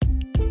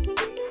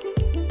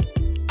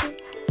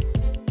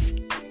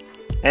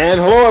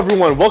And hello,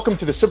 everyone. Welcome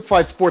to the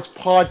Simplified Sports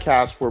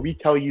Podcast, where we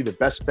tell you the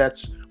best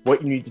bets,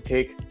 what you need to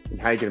take, and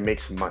how you're going to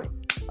make some money.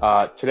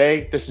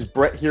 Today, this is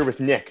Brett here with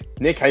Nick.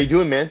 Nick, how you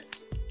doing, man?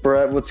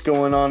 Brett, what's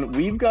going on?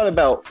 We've got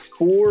about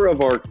 4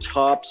 of our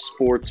top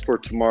sports for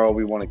tomorrow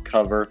we want to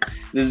cover.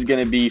 This is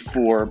going to be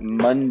for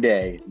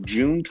Monday,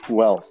 June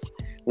 12th.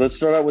 Let's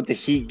start out with the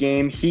Heat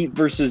game. Heat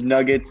versus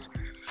Nuggets.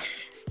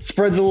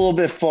 Spread's a little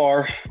bit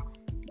far.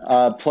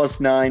 +9,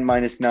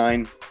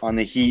 -9 on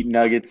the Heat.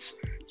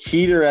 Nuggets.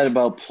 Heat are at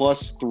about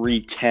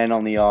 +310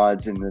 on the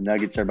odds, and the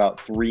Nuggets are about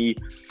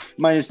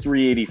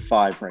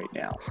 -385 right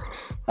now.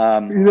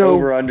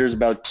 Over-under is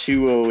about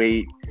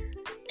 208,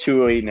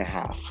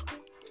 208.5.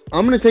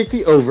 I'm going to take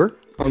the over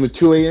on the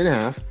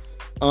 208.5.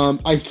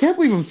 I can't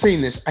believe I'm saying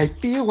this. I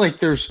feel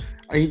like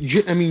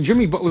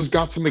Jimmy Butler's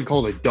got something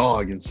called a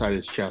dog inside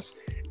his chest.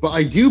 But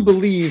I do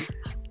believe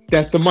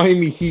that the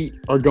Miami Heat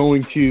are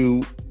going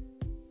to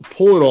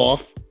pull it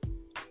off.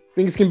 I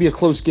think it's going to be a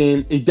close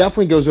game. It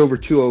definitely goes over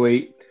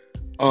 208.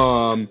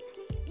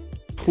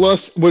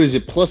 Plus, what is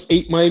it?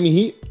 +8 Miami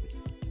Heat?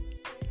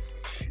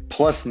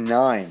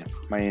 +9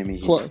 Miami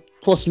Heat.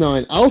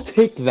 +9. I'll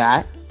take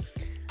that.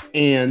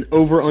 And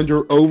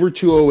over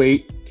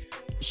 208.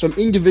 Some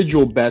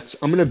individual bets.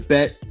 I'm going to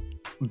bet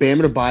Bam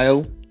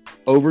Adebayo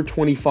over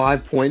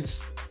 25 points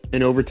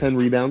and over 10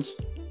 rebounds.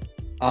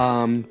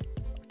 Okay.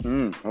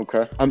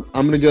 I'm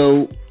going to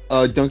go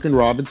Duncan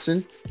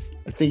Robinson.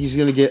 I think he's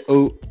going to get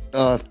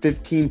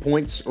 15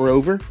 points or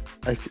over.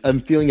 I'm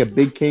feeling a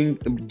big game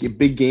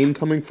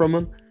coming from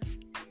him.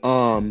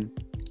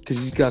 Because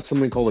he's got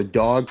something called a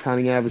dog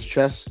pounding out of his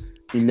chest.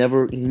 He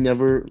never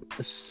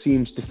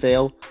seems to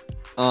fail.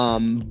 All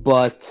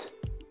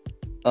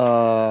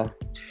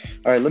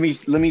right, let me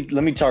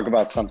talk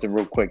about something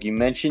real quick. You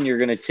mentioned you're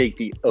going to take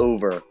the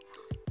over.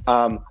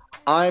 I'm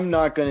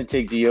not going to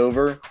take the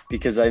over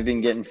because I've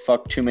been getting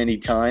fucked too many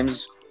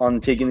times on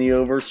taking the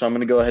over, so I'm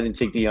going to go ahead and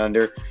take the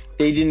under.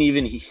 They didn't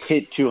even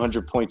hit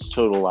 200 points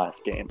total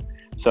last game.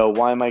 So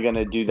why am I going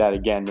to do that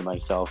again to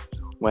myself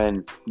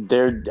when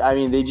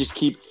they just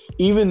keep,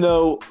 even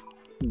though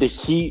the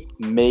Heat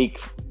make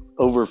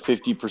over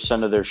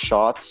 50% of their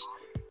shots,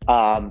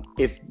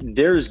 if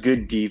there's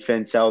good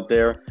defense out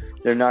there,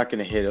 they're not going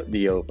to hit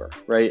the over,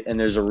 right? And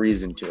there's a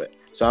reason to it.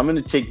 So I'm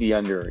going to take the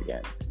under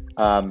again.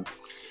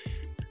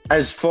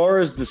 As far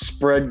as the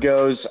spread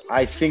goes,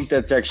 I think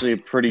that's actually a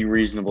pretty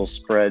reasonable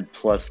spread,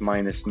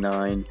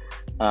 ±9,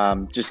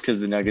 just because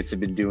the Nuggets have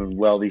been doing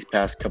well these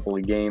past couple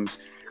of games.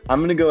 I'm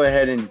going to go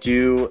ahead and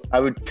I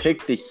would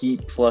pick the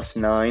Heat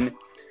 +9,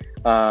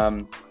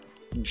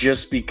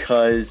 just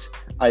because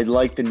I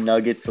like the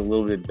Nuggets a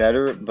little bit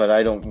better, but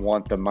I don't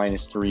want the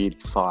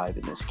 -385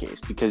 in this case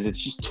because it's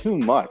just too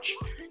much.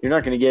 You're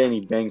not going to get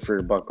any bang for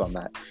your buck on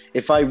that.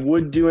 If I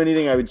would do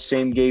anything, I would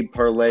same game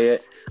parlay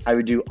it. I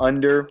would do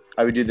under.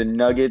 I would do the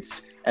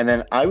Nuggets, and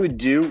then I would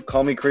do,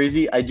 call me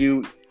crazy, I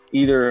do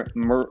either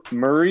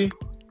Murray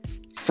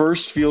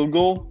first field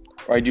goal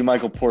or I do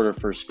Michael Porter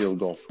first field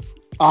goal.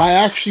 I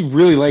actually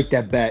really like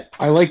that bet.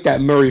 I like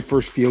that Murray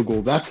first field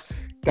goal. That's a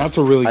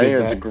really good bet. I think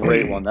that's a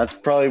great one. That's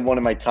probably one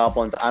of my top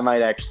ones. I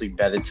might actually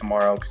bet it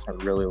tomorrow because I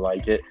really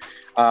like it.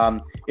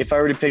 If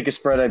I were to pick a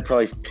spread, I'd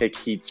probably pick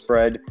Heat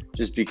spread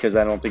just because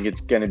I don't think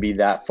it's going to be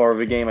that far of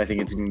a game. I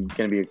think it's going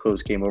to be a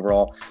close game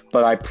overall.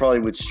 But I probably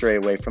would stray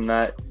away from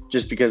that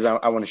just because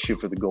I want to shoot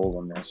for the gold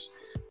on this.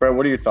 Brett,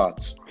 what are your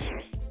thoughts?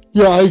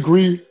 Yeah, I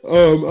agree.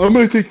 I'm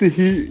going to take the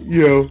Heat,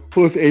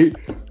 +8.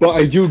 But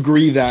I do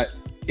agree that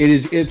I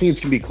think it's going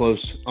to be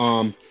close.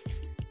 And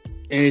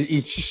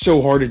it's just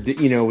so hard to,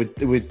 with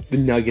the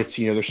Nuggets,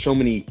 there's so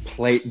many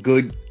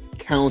good,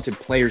 talented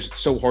players.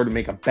 It's so hard to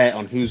make a bet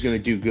on who's going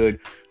to do good,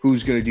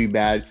 who's going to do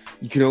bad.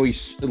 You can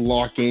always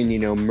lock in,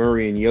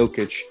 Murray and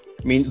Jokic.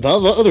 I mean, the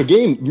other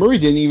game, Murray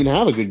didn't even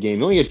have a good game.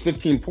 He only had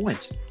 15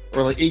 points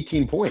or like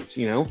 18 points,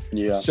 Yeah.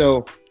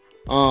 So,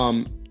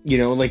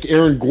 like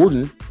Aaron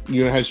Gordon,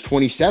 has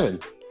 27.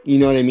 You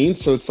know what I mean?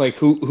 So it's like,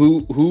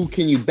 who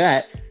can you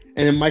bet?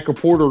 And then Michael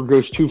Porter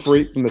goes 2 for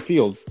 8 from the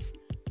field.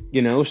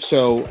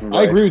 So right.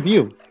 I agree with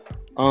you.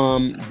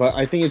 But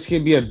I think it's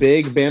going to be a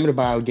big Bam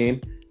Adebayo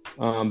game.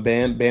 Bam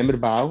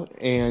Adebayo.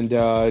 And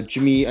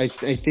Jimmy, I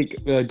think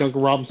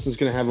Duncan Robinson's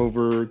going to have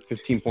over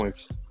 15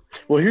 points.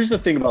 Well, here's the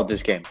thing about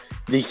this game.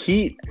 The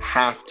Heat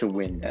have to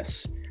win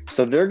this.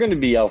 So they're going to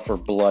be out for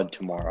blood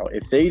tomorrow.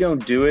 If they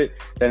don't do it,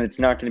 then it's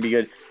not going to be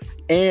good.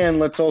 And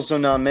let's also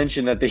not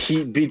mention that the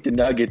Heat beat the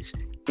Nuggets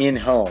in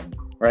home.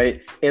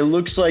 Right? It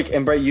looks like,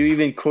 and Brett, you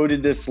even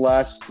quoted this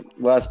last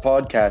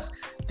podcast,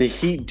 the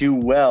Heat do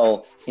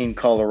well in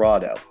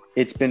Colorado.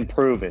 It's been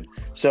proven.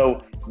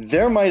 So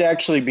there might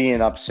actually be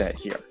an upset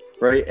here,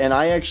 right? And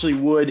I actually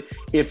would,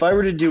 if I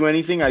were to do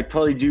anything, I'd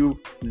probably do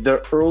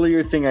the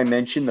earlier thing I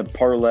mentioned, the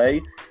parlay,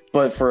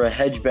 but for a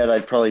hedge bet,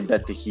 I'd probably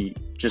bet the Heat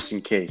just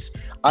in case.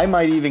 I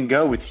might even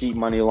go with Heat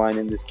money line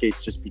in this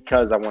case just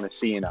because I want to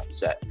see an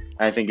upset.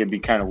 And I think it'd be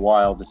kind of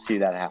wild to see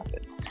that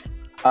happen.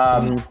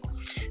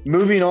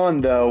 Moving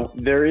on, though,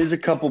 there is a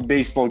couple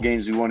baseball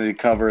games we wanted to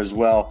cover as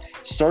well.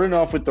 Starting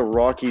off with the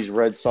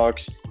Rockies-Red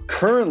Sox.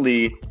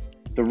 Currently,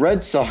 the The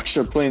Red Sox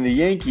are playing the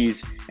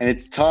Yankees, and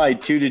it's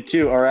tied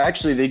 2-2. Or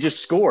actually, they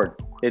just scored.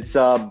 It's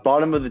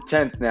bottom of the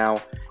 10th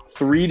now,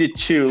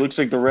 3-2. Looks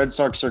like the Red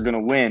Sox are going to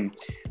win.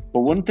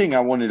 But one thing I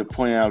wanted to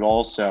point out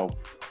also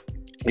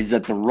is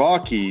that the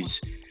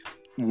Rockies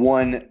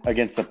won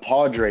against the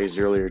Padres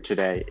earlier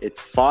today. It's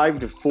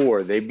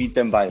 5-4. They beat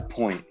them by a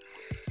point.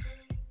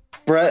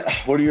 Brett,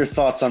 what are your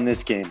thoughts on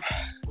this game?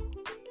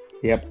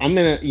 Yep, I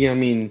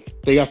mean,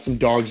 they got some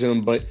dogs in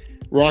them, but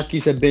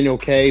Rockies have been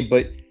okay.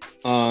 But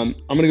I'm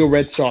gonna go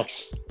Red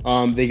Sox.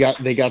 They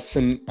got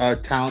some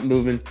talent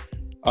moving.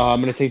 I'm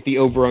gonna take the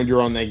over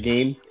under on that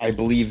game. I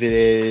believe it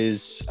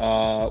is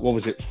what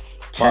was it?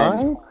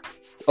 10.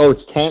 Oh,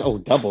 it's 10. Oh,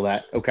 double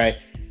that. Okay.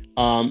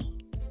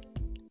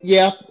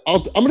 Yeah,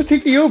 I'm gonna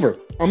take the over.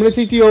 I'm gonna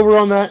take the over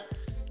on that.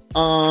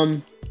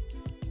 And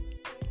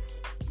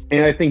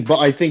I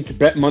think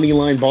bet money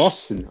line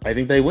Boston. I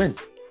think they win.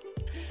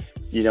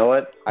 You know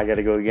what? I got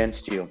to go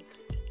against you.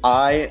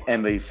 I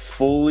am a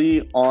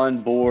fully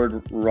on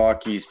board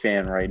Rockies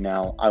fan right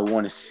now. I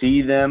want to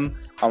see them.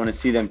 I want to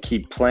see them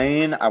keep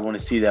playing. I want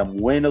to see them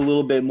win a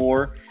little bit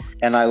more.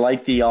 And I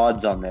like the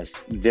odds on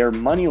this. Their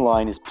money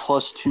line is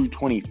plus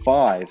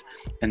 225,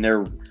 and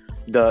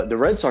the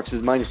Red Sox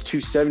is minus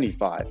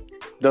 275.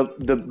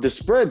 The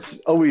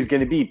spread's always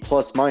going to be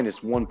plus minus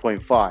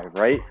 1.5,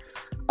 right?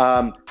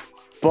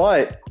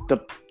 But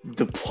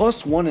the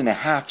plus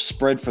 1.5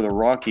 spread for the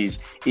Rockies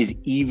is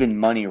even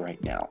money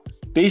right now.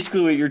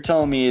 Basically, what you're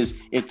telling me is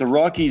if the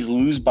Rockies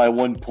lose by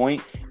 1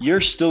 point,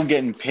 you're still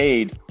getting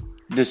paid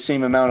the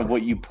same amount of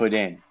what you put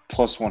in,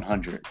 plus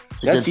 100.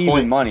 That's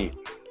even money.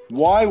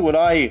 Why would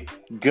I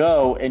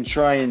go and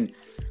try and,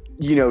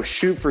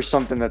 shoot for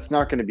something that's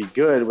not going to be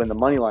good when the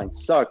money line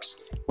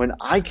sucks, when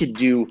I could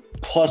do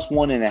plus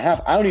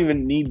 1.5? I don't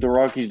even need the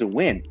Rockies to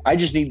win. I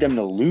just need them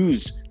to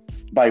lose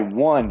by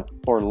 1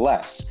 or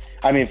less.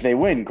 I mean, if they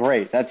win,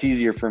 great. That's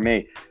easier for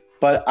me.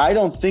 But I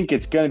don't think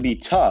it's going to be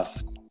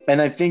tough. And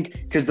I think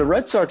because the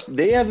Red Sox,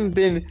 they haven't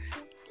been,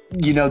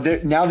 now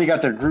they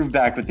got their groove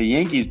back with the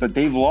Yankees, but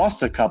they've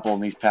lost a couple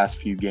in these past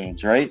few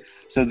games, right?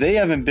 So they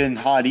haven't been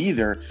hot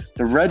either.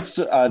 The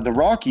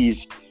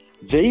Rockies,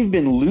 they've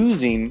been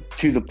losing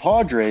to the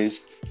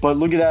Padres, but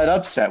look at that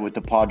upset with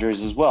the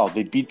Padres as well.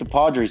 They beat the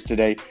Padres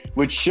today,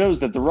 which shows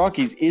that the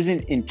Rockies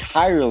isn't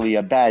entirely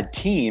a bad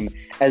team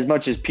as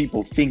much as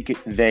people think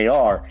they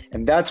are.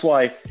 And that's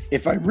why,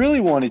 if I really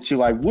wanted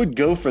to, I would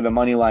go for the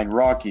moneyline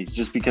Rockies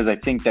just because I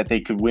think that they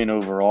could win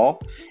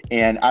overall.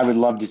 And I would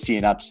love to see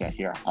an upset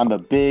here. I'm a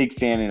big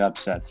fan of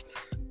upsets.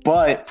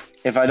 But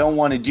if I don't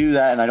want to do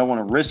that and I don't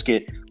want to risk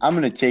it, I'm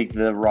going to take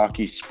the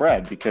Rockies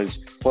spread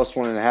because plus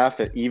 1.5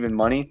 at even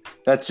money,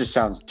 that just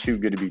sounds too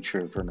good to be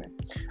true for me.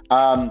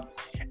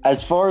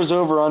 As far as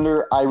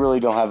over-under, I really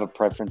don't have a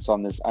preference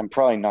on this. I'm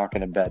probably not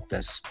going to bet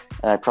this,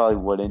 and I probably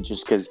wouldn't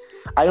just because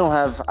I don't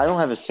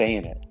have a say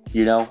in it.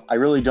 I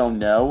really don't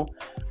know.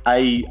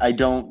 I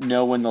don't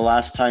know when the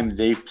last time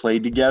they've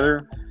played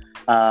together.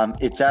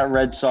 It's at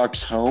Red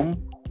Sox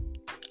home,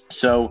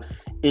 so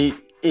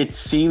it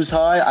seems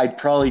high. I'd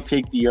probably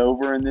take the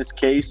over in this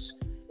case.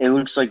 It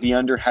looks like the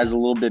under has a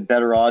little bit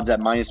better odds at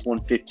minus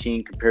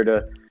 115 compared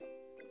to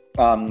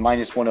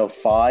minus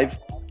 105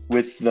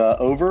 with the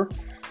over.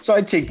 So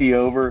I'd take the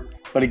over.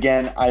 But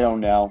again, I don't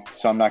know.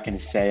 So I'm not going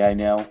to say I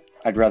know.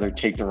 I'd rather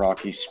take the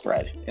Rockies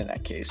spread in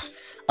that case.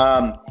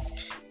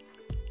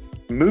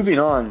 Moving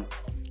on,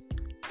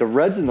 the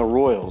Reds and the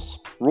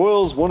Royals.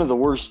 Royals, one of the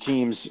worst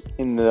teams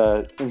in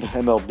the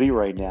MLB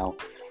right now.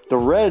 The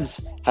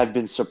Reds have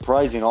been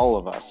surprising all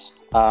of us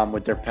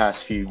with their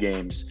past few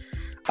games.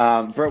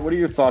 Brett, what are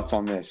your thoughts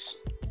on this?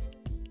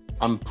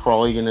 I'm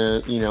probably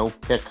gonna,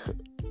 pick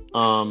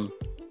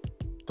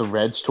the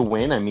Reds to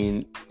win. I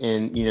mean,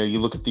 and you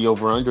look at the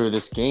over/under of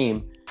this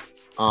game.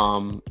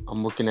 I'm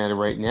looking at it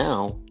right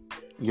now.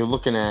 You're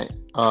looking at,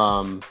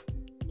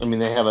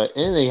 they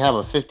have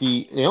a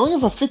 50. They only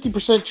have a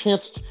 50%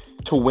 chance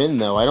to win,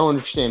 though. I don't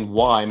understand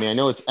why. I mean, I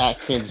know it's at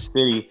Kansas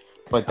City.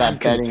 But that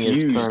betting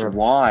is kind of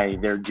why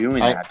they're doing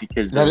that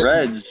because the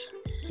Reds,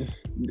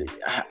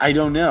 I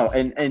don't know.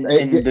 And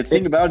the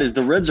thing about it is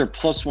the Reds are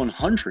plus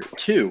 100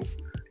 too.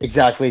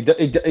 Exactly.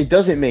 It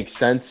doesn't make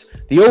sense.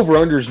 The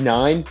over/under is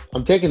 9.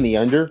 I'm taking the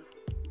under.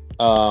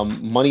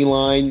 Money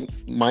line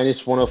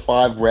minus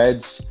 105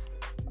 Reds,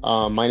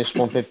 minus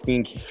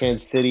 115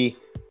 Kansas City.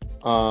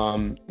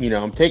 I'm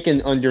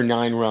taking under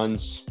 9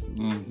 runs.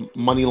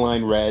 Money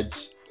line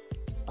Reds.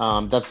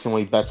 That's the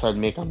only bets I'd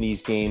make on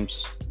these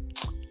games.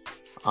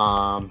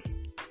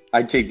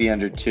 I'd take the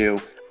under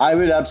 2. I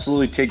would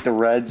absolutely take the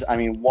Reds. I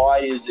mean, why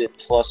is it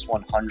plus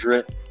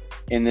 100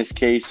 in this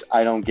case?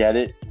 I don't get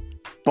it.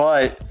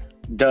 But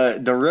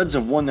the Reds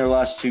have won their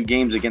last 2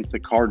 games against the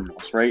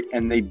Cardinals, right?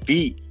 And they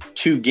beat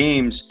 2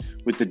 games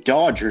with the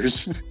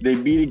Dodgers. They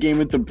beat a game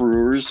with the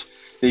Brewers.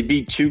 They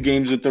beat 2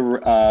 games with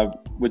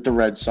the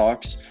Red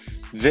Sox.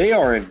 They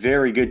are a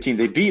very good team.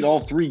 They beat all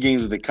 3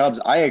 games with the Cubs.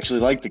 I actually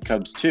like the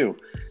Cubs too.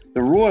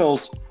 The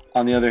Royals,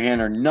 on the other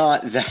hand, are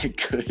not that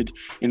good,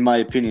 in my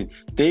opinion.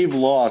 They've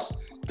lost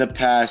the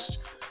past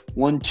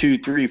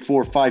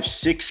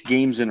 6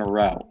 games in a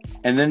row.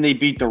 And then they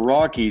beat the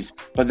Rockies,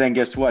 but then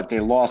guess what? They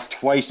lost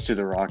twice to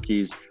the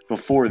Rockies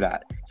before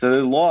that. So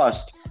they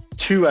lost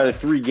 2 out of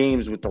 3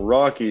 games with the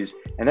Rockies,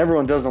 and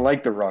everyone doesn't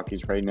like the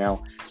Rockies right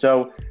now.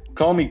 So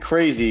call me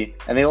crazy,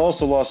 and they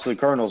also lost to the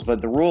Cardinals,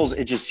 but the rules,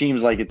 it just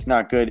seems like it's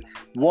not good.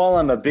 While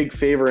I'm a big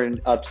favorite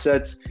in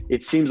upsets,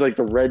 it seems like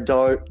the Reds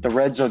are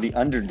the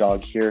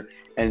underdog here,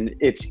 and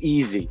it's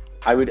easy.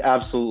 I would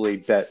absolutely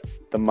bet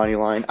the money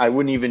line. I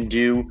wouldn't even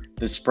do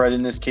the spread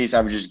in this case.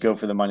 I would just go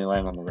for the money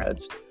line on the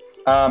Reds.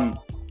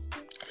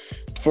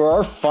 For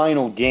our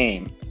final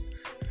game,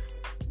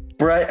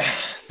 Brett,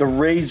 the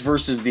Rays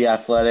versus the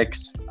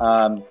Athletics.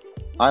 I'm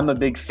a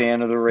big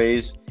fan of the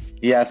Rays.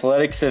 The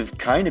Athletics have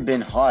kind of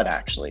been hot,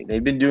 actually.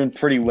 They've been doing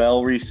pretty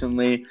well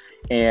recently,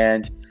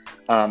 and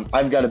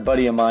I've got a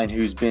buddy of mine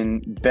who's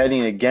been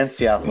betting against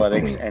the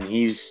Athletics, and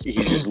he's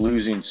just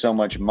losing so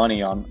much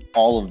money on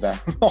all of them,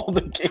 all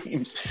the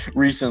games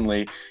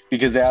recently,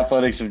 because the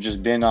Athletics have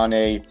just been on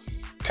a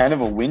kind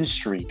of a win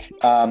streak.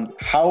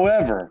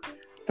 However,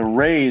 the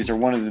Rays are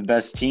one of the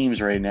best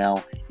teams right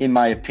now, in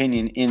my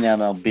opinion, in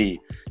MLB.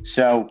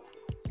 So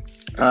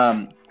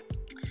I'm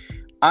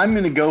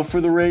going to go for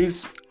the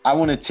Rays. I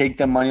want to take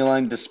the money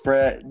line. The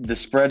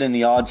spread and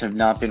the odds have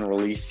not been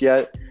released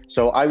yet.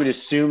 So I would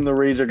assume the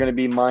Rays are going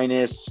to be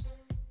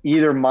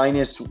either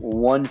minus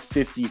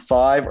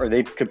 155, or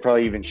they could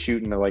probably even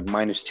shoot into like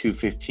minus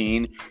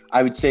 215.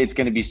 I would say it's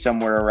going to be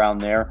somewhere around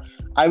there.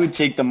 I would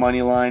take the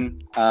money line.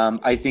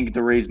 I think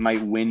the Rays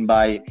might win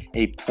by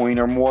a point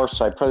or more,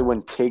 so I probably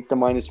wouldn't take the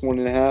minus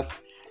 1.5.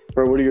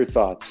 Bro, what are your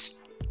thoughts?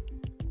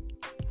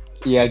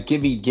 Yeah,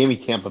 give me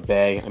Tampa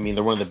Bay. I mean,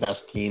 they're one of the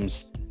best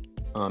teams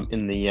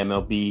in the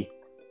MLB.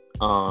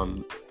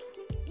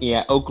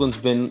 Yeah, Oakland's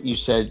been, you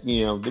said,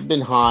 they've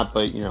been hot,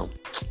 but,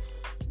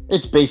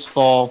 it's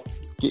baseball.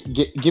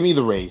 Give me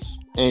the Rays.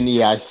 And,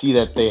 yeah, I see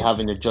that they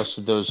haven't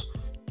adjusted those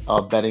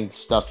betting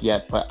stuff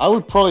yet, but I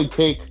would probably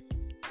take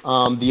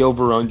the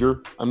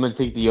over-under. I'm going to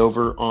take the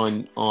over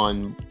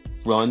on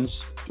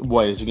runs.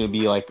 What, is it going to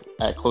be like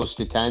at close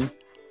to 10?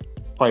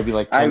 Probably be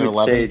like 10 or 11. I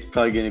would say it's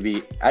probably going to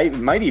be, it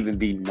might even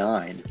be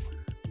 9.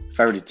 If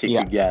I were to take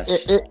a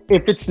guess.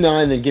 If it's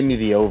 9, then give me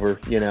the over.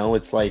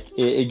 It's like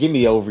give me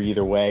the over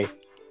either way.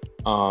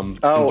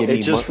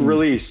 It just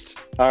released.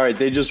 All right,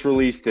 they just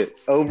released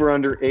it. Over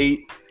under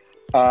 8.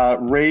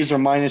 Rays are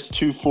minus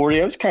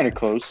 240. I was kind of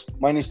close.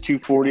 Minus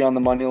 240 on the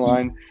money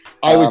line.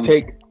 I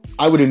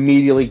would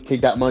immediately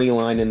take that money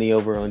line in the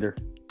over under.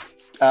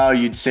 Oh,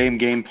 you'd same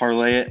game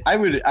parlay it. I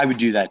would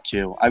do that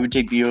too. I would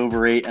take the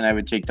over 8, and I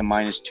would take the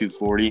minus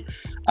 240.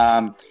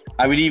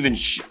 I would even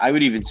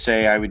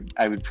say I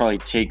would probably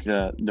take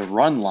the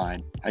run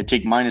line. I'd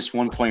take minus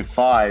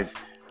 1.5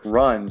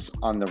 runs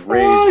on the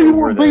Rays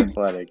over the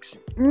Athletics.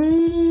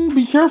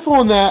 Be careful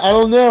on that. I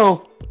don't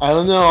know.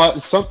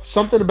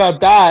 Something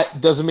about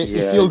that doesn't make me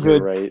feel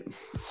good.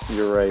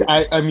 You're right.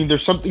 I mean,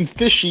 there's something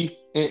fishy.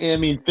 I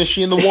mean,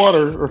 fishy in the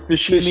water or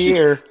fishy in the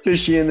air.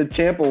 Fishy in the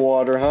Tampa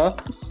water, huh?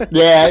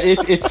 Yeah,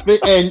 it's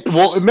and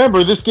well,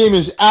 remember this game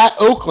is at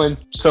Oakland,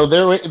 so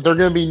they're going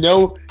to be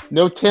no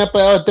Tampa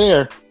out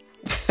there.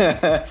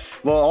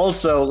 Well,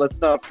 also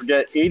let's not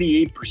forget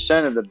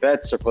 88% of the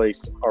bets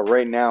are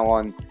right now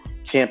on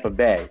Tampa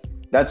Bay.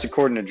 That's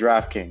according to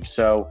DraftKings.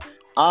 So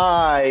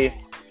I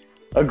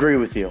agree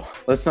with you.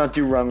 Let's not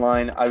do run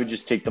line. I would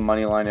just take the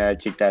money line, and I'd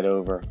take that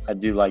over. I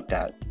do like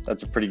that.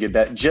 That's a pretty good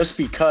bet, just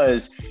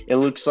because it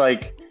looks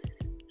like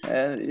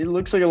a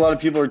lot of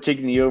people are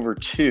taking the over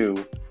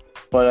too.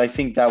 But I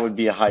think that would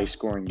be a high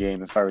scoring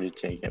game if I were to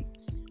take it.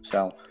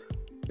 So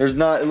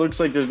it looks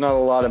like there's not a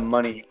lot of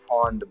money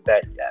on the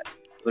bet yet.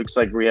 It looks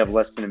like we have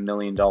less than $1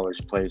 million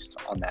placed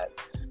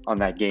on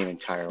that game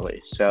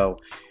entirely. So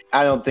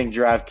I don't think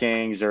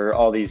DraftKings or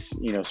all these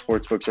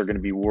sports books are going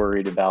to be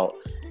worried about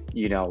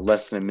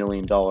less than $1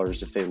 million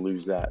if they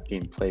lose that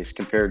being placed,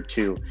 compared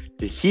to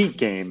the Heat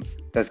game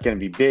that's going to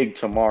be big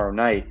tomorrow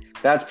night.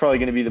 That's probably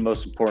going to be the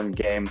most important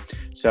game.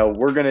 So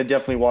we're going to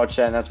definitely watch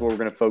that, and that's what we're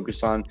going to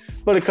focus on.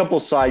 But a couple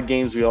side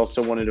games we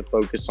also wanted to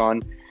focus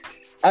on.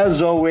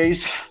 As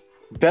always,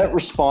 bet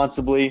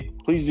responsibly.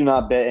 Please do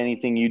not bet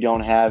anything you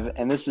don't have,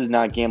 and this is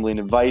not gambling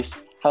advice.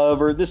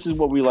 However, this is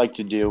what we like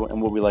to do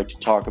and what we like to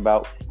talk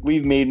about.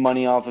 We've made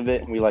money off of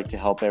it, and we like to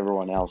help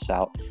everyone else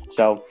out.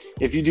 So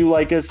if you do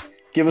like us,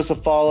 give us a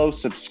follow,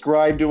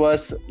 subscribe to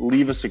us,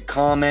 leave us a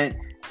comment,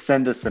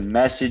 send us a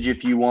message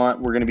if you want.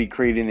 We're going to be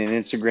creating an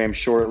Instagram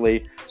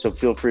shortly, so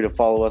feel free to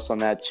follow us on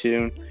that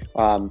too.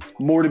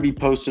 More to be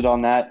posted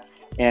on that.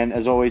 And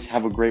as always,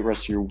 have a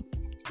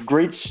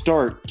great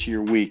start to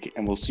your week,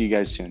 and we'll see you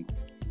guys soon.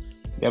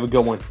 You have a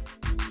good one.